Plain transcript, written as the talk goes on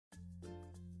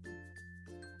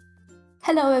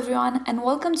Hello everyone and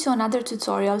welcome to another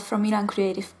tutorial from Milan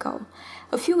Creative Co.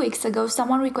 A few weeks ago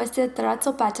someone requested a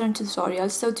terrazzo pattern tutorial,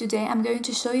 so today I'm going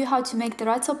to show you how to make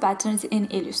terrazzo patterns in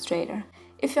Illustrator.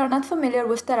 If you are not familiar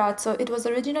with terrazzo, it was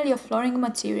originally a flooring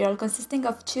material consisting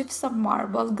of chips of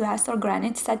marble, glass or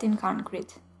granite set in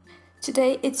concrete.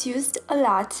 Today it's used a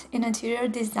lot in interior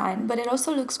design, but it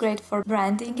also looks great for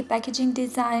branding, packaging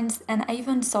designs, and I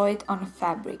even saw it on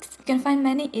fabrics. You can find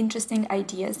many interesting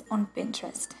ideas on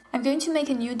Pinterest. I'm going to make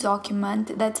a new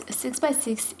document that's 6 by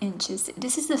 6 inches.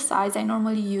 This is the size I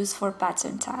normally use for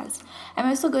pattern tiles. I'm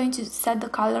also going to set the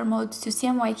color mode to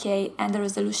cmyk and the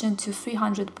resolution to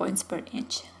 300 points per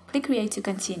inch. Click Create to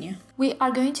continue. We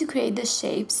are going to create the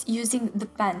shapes using the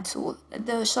pen tool.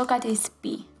 The shortcut is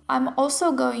P. I'm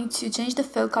also going to change the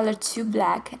fill color to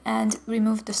black and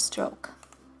remove the stroke.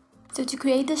 So to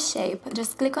create the shape,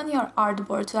 just click on your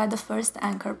artboard to add the first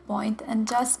anchor point and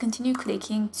just continue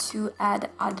clicking to add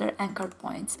other anchor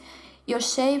points. Your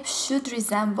shape should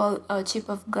resemble a chip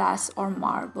of glass or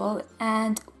marble,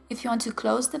 and if you want to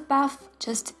close the path,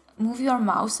 just move your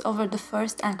mouse over the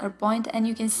first anchor point and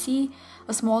you can see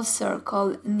a small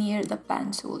circle near the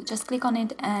pen tool. Just click on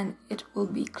it and it will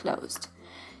be closed.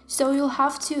 So you'll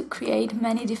have to create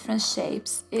many different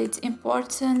shapes. It's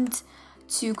important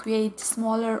to create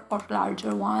smaller or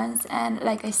larger ones, and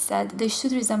like I said, they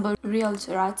should resemble real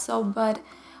terrazzo, but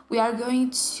we are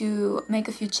going to make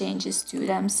a few changes to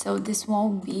them, so this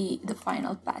won't be the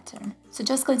final pattern. So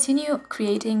just continue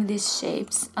creating these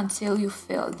shapes until you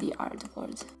fill the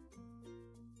artboard.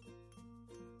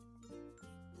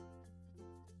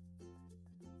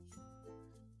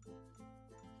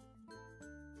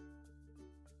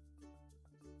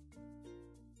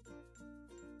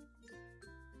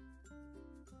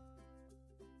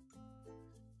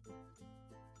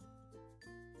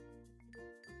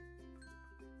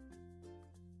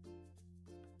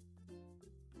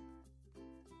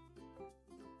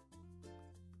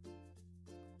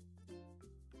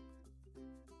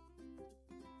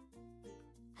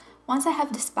 Once I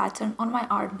have this pattern on my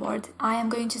artboard, I am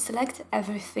going to select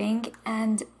everything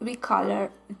and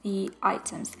recolor the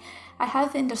items. I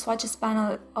have in the swatches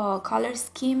panel a color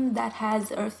scheme that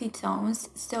has earthy tones,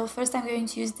 so first I'm going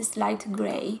to use this light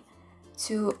gray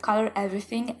to color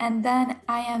everything, and then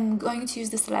I am going to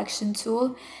use the selection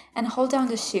tool and hold down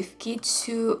the shift key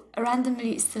to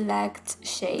randomly select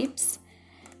shapes,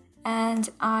 and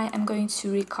I am going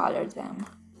to recolor them.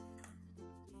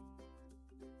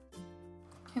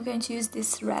 I'm going to use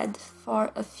this red for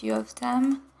a few of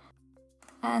them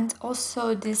and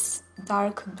also this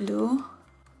dark blue,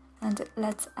 and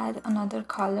let's add another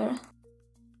color.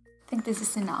 I think this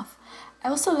is enough. I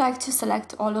also like to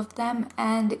select all of them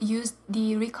and use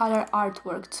the recolor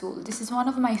artwork tool. This is one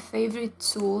of my favorite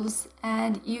tools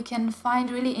and you can find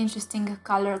really interesting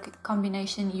color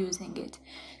combination using it.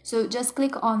 So just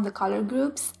click on the color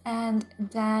groups and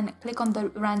then click on the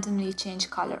randomly change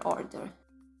color order.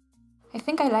 I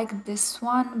think I like this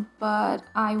one, but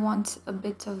I want a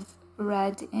bit of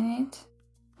red in it.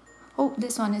 Oh,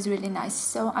 this one is really nice,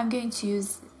 so I'm going to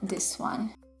use this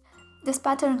one. This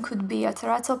pattern could be a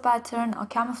terrazzo pattern, a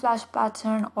camouflage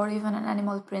pattern, or even an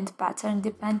animal print pattern,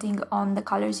 depending on the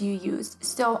colors you use.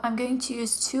 So I'm going to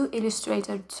use two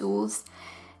Illustrator tools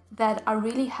that are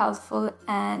really helpful,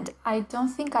 and I don't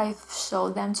think I've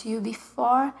showed them to you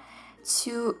before,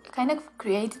 to kind of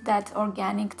create that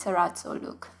organic terrazzo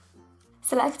look.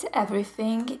 Select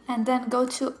everything and then go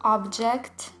to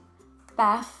Object,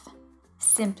 Path,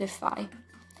 Simplify.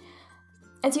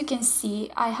 As you can see,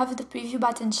 I have the preview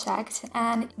button checked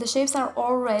and the shapes are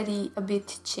already a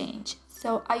bit changed.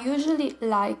 So I usually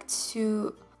like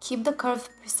to keep the curve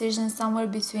precision somewhere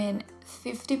between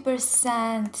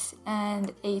 50%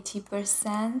 and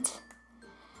 80%.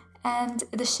 And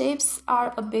the shapes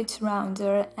are a bit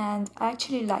rounder and I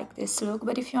actually like this look,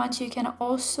 but if you want, you can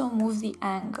also move the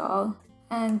angle.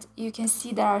 And you can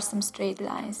see there are some straight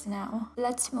lines now.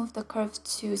 Let's move the curve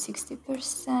to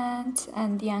 60%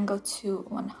 and the angle to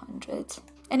 100.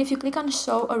 And if you click on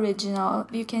Show Original,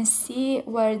 you can see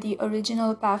where the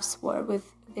original paths were with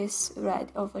this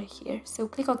red over here. So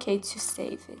click OK to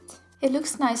save it. It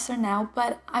looks nicer now,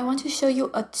 but I want to show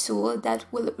you a tool that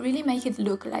will really make it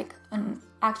look like an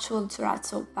actual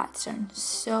terrazzo pattern.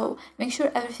 So make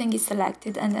sure everything is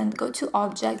selected and then go to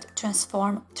Object,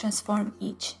 Transform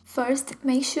Each. First,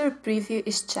 make sure Preview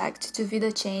is checked to view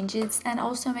the changes, and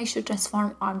also make sure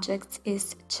Transform Objects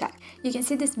is checked. You can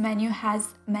see this menu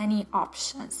has many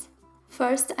options.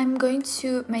 First, I'm going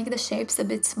to make the shapes a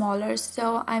bit smaller,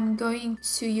 so I'm going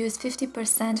to use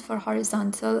 50% for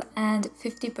horizontal and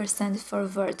 50% for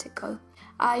vertical.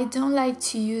 I don't like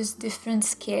to use different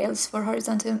scales for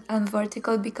horizontal and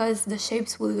vertical because the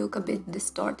shapes will look a bit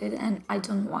distorted and I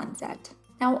don't want that.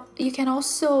 Now you can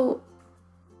also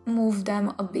move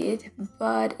them a bit,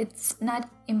 but it's not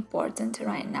important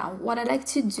right now. What I like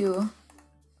to do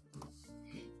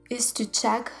is to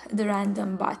check the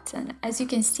random button. As you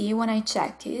can see, when I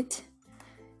check it,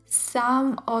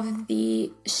 some of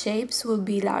the shapes will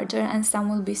be larger and some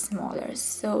will be smaller.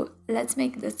 So let's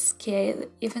make the scale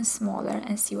even smaller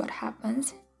and see what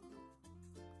happens.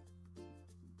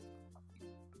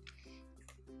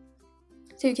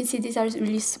 So you can see these are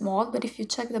really small, but if you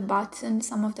check the button,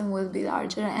 some of them will be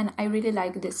larger, and I really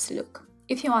like this look.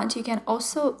 If you want, you can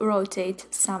also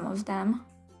rotate some of them.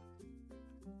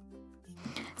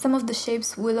 Some of the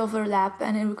shapes will overlap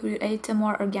and it will create a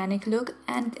more organic look,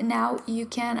 and now you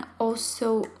can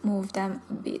also move them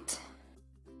a bit.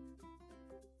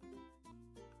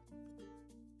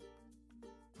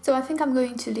 So I think I'm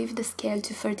going to leave the scale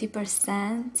to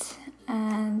 30%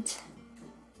 and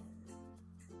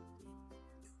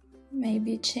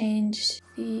maybe change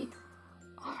the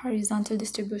horizontal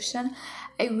distribution.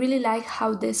 I really like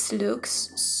how this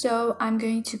looks, so I'm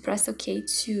going to press OK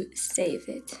to save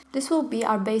it. This will be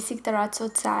our basic terrazzo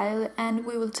tile and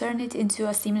we will turn it into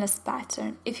a seamless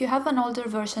pattern. If you have an older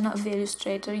version of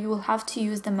Illustrator, you will have to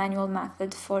use the manual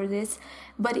method for this,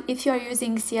 but if you are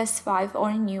using CS5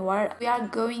 or newer, we are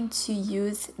going to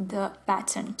use the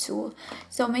pattern tool.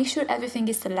 So make sure everything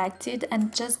is selected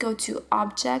and just go to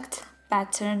Object,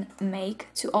 Pattern, Make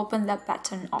to open the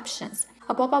pattern options.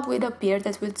 A pop-up will appear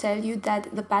that will tell you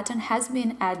that the pattern has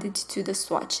been added to the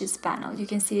swatches panel. You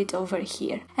can see it over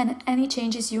here. And any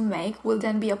changes you make will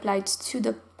then be applied to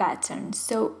the pattern.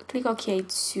 So click OK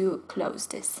to close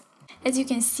this. As you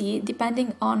can see,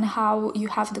 depending on how you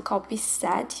have the copy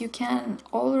set, you can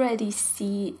already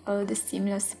see the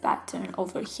seamless pattern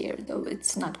over here, though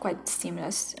it's not quite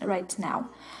seamless right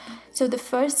now. So the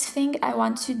first thing I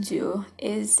want to do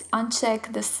is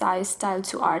uncheck the size style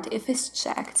to art if it's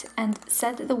checked and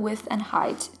set the width and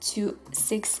height to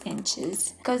 6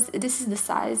 inches because this is the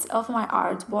size of my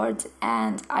artboard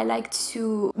and I like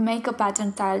to make a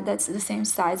pattern tile that's the same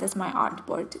size as my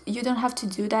artboard. You don't have to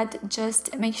do that,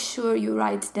 just make sure you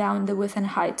write down the width and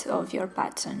height of your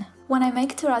pattern. When I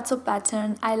make terrazzo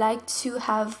pattern, I like to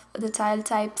have the tile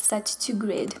type set to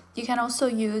grid. You can also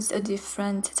use a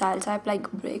different tile type like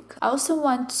brick. I also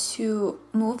want to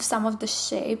move some of the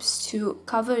shapes to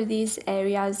cover these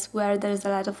areas where there's a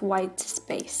lot of white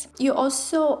space. You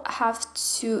also have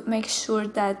to make sure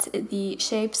that the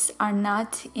shapes are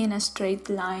not in a straight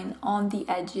line on the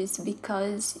edges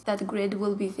because that grid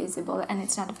will be visible and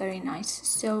it's not very nice.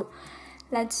 So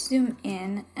let's zoom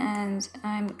in and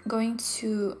I'm going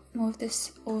to move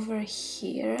this over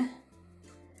here.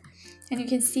 And you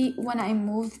can see when I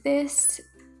move this,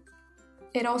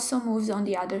 it also moves on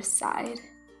the other side.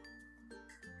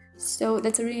 So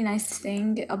that's a really nice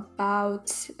thing about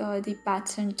the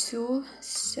pattern tool.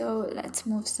 So let's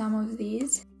move some of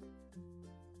these.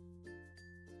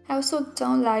 I also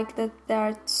don't like that there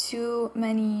are too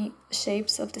many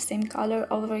shapes of the same color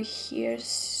over here,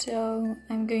 so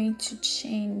I'm going to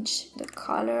change the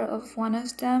color of one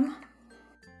of them.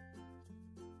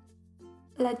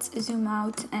 Let's zoom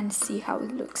out and see how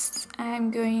it looks.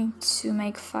 I'm going to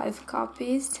make 5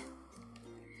 copies.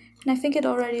 And I think it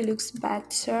already looks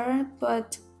better,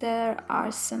 but there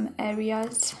are some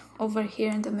areas over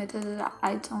here in the middle that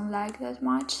I don't like that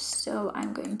much, so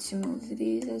I'm going to move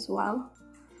these as well.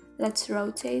 Let's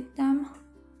rotate them.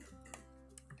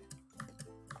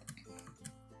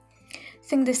 I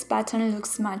think this pattern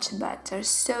looks much better.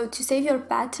 So to save your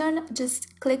pattern,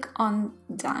 just click on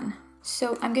Done.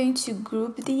 So I'm going to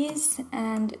group these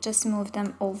and just move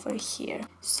them over here.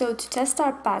 So to test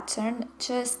our pattern,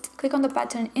 just click on the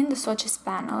pattern in the swatches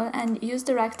panel and use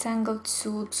the rectangle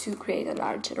tool to create a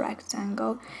larger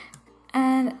rectangle.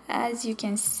 And as you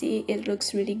can see, it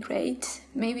looks really great.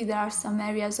 Maybe there are some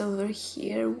areas over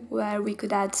here where we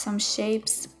could add some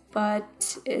shapes,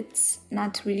 but it's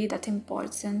not really that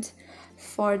important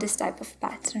for this type of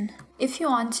pattern. If you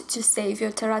want to save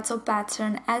your terrazzo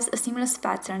pattern as a seamless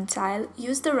pattern tile,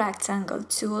 use the rectangle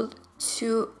tool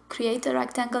to create a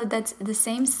rectangle that's the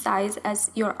same size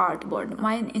as your artboard.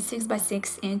 Mine is 6 by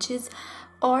 6 inches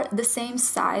or the same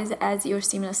size as your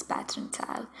seamless pattern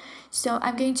tile. So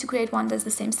I'm going to create one that's the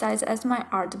same size as my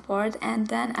artboard, and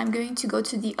then I'm going to go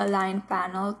to the Align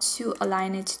panel to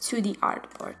align it to the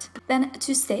artboard. Then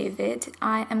to save it,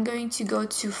 I am going to go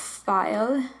to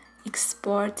File,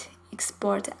 Export,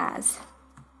 Export As.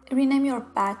 Rename your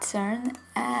pattern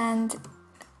and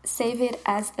save it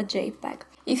as a JPEG.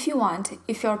 If you want,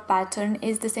 if your pattern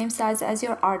is the same size as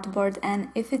your artboard and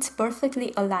if it's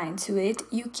perfectly aligned to it,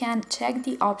 you can check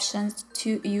the options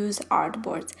to use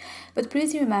artboards. But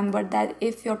please remember that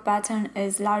if your pattern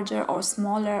is larger or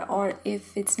smaller, or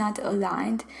if it's not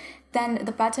aligned, then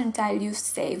the pattern tile you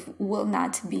save will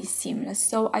not be seamless.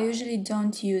 So I usually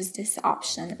don't use this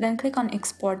option. Then click on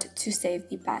export to save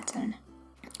the pattern.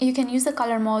 You can use the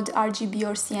color mode RGB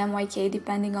or cmyk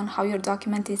depending on how your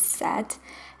document is set.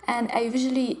 And I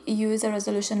usually use a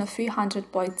resolution of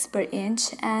 300 points per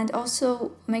inch, and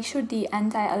also make sure the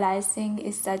anti-aliasing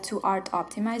is set to art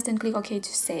optimized and click OK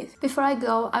to save. Before I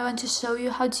go, I want to show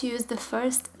you how to use the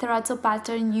first terrazzo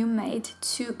pattern you made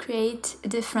to create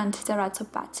different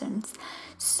terrazzo patterns.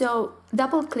 So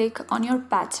double click on your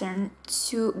pattern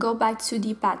to go back to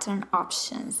the pattern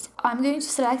options. I'm going to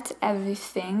select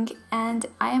everything and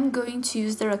I am going to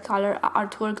use the recolor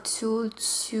artwork tool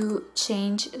to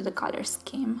change the color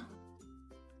scheme.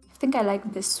 I think I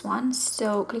like this one,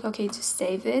 so click OK to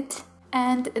save it.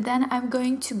 And then I'm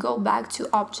going to go back to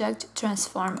object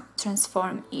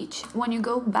transform each. When you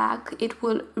go back, it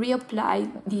will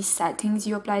reapply these settings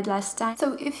you applied last time.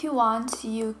 So if you want,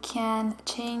 you can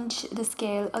change the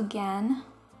scale again.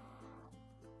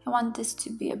 I want this to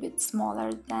be a bit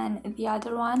smaller than the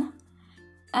other one.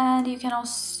 And you can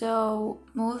also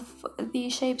move the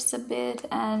shapes a bit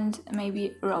and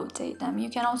maybe rotate them. You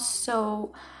can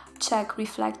also check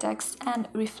reflect X and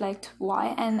reflect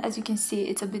Y, and as you can see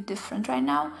it's a bit different right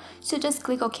now, so just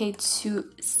click OK to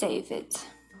save it.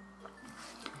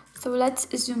 So let's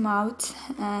zoom out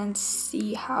and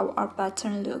see how our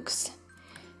pattern looks.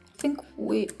 I think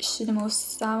we should move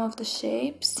some of the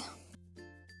shapes.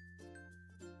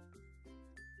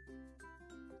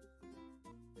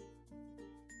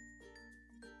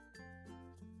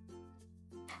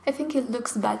 I think it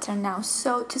looks better now.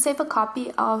 So to save a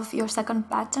copy of your second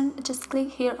pattern, just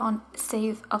click here on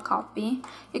save a copy.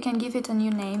 You can give it a new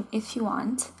name if you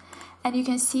want. And you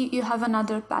can see you have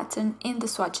another pattern in the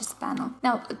swatches panel.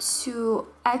 Now to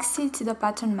exit the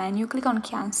pattern menu, click on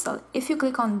cancel. If you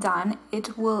click on done,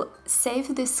 it will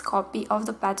save this copy of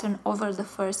the pattern over the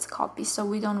first copy, so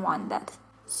we don't want that.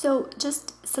 So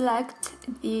just select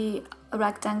the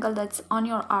rectangle that's on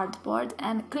your artboard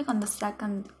and click on the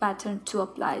second pattern to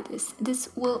apply this. This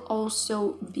will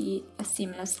also be a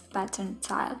seamless pattern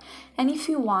tile. And if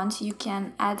you want, you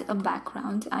can add a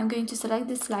background. I'm going to select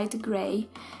this light gray,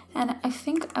 and I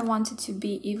think I want it to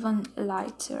be even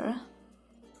lighter.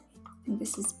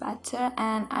 This is better,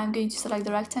 and I'm going to select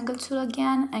the rectangle tool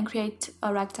again and create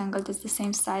a rectangle that's the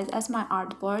same size as my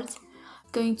artboard.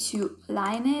 Going to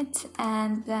line it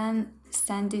and then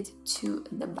send it to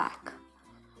the back.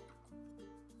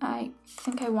 I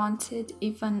think I want it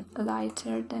even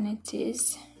lighter than it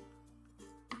is.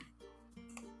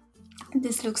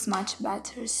 This looks much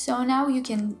better. So now you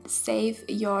can save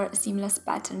your seamless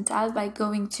pattern tile by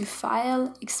going to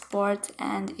File, Export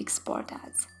and Export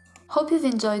As. Hope you've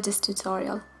enjoyed this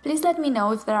tutorial. Please let me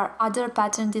know if there are other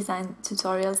pattern design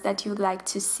tutorials that you'd like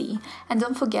to see, and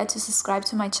don't forget to subscribe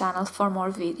to my channel for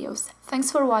more videos.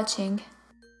 Thanks for watching!